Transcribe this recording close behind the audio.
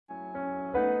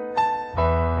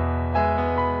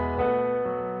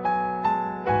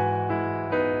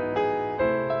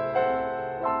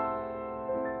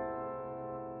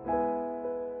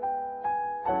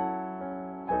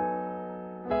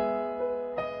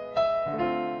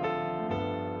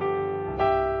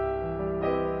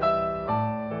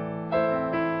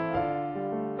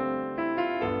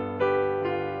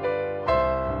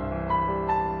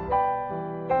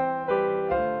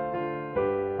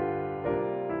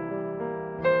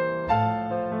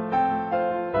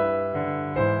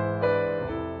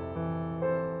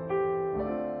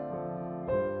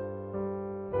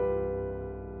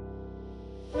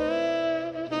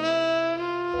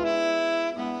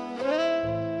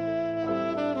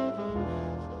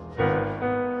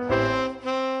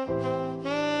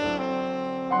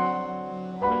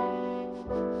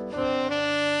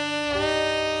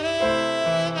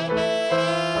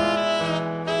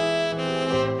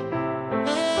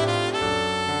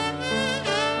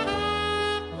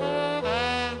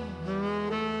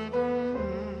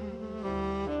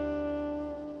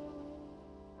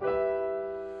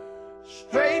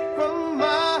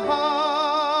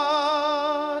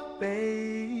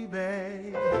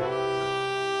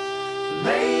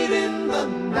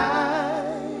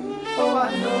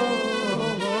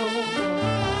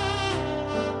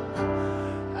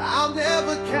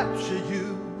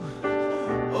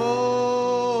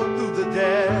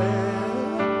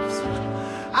depths.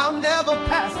 I'll never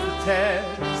pass the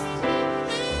test.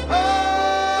 Oh,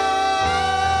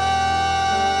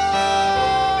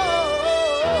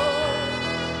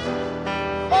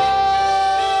 oh, oh,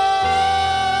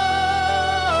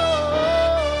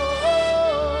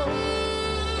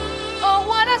 oh,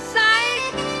 what a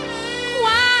sight.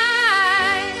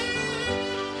 Why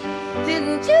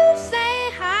didn't you say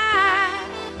hi?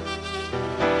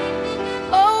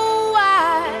 Oh,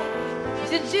 why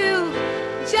did you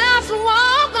just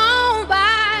walk on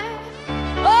by?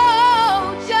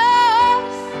 Oh,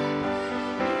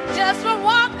 just for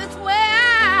walk this way.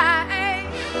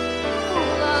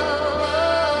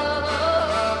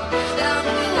 Down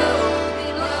below.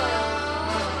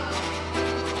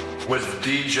 With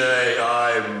DJ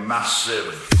AI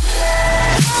Massive.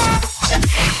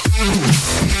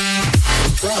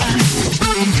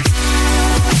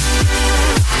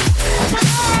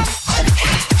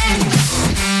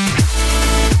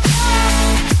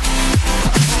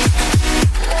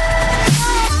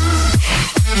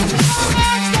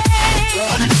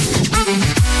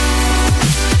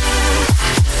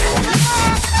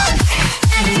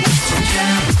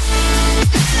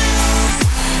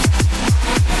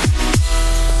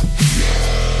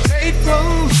 Take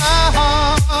from my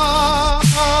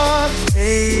heart,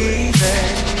 baby,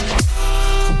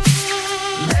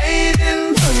 late in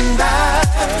the night.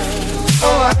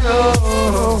 Oh, I know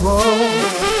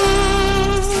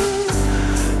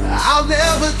I'll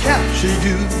never capture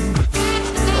you.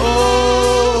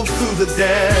 Oh, through the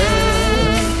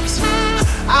depths,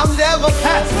 I'll never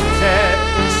pass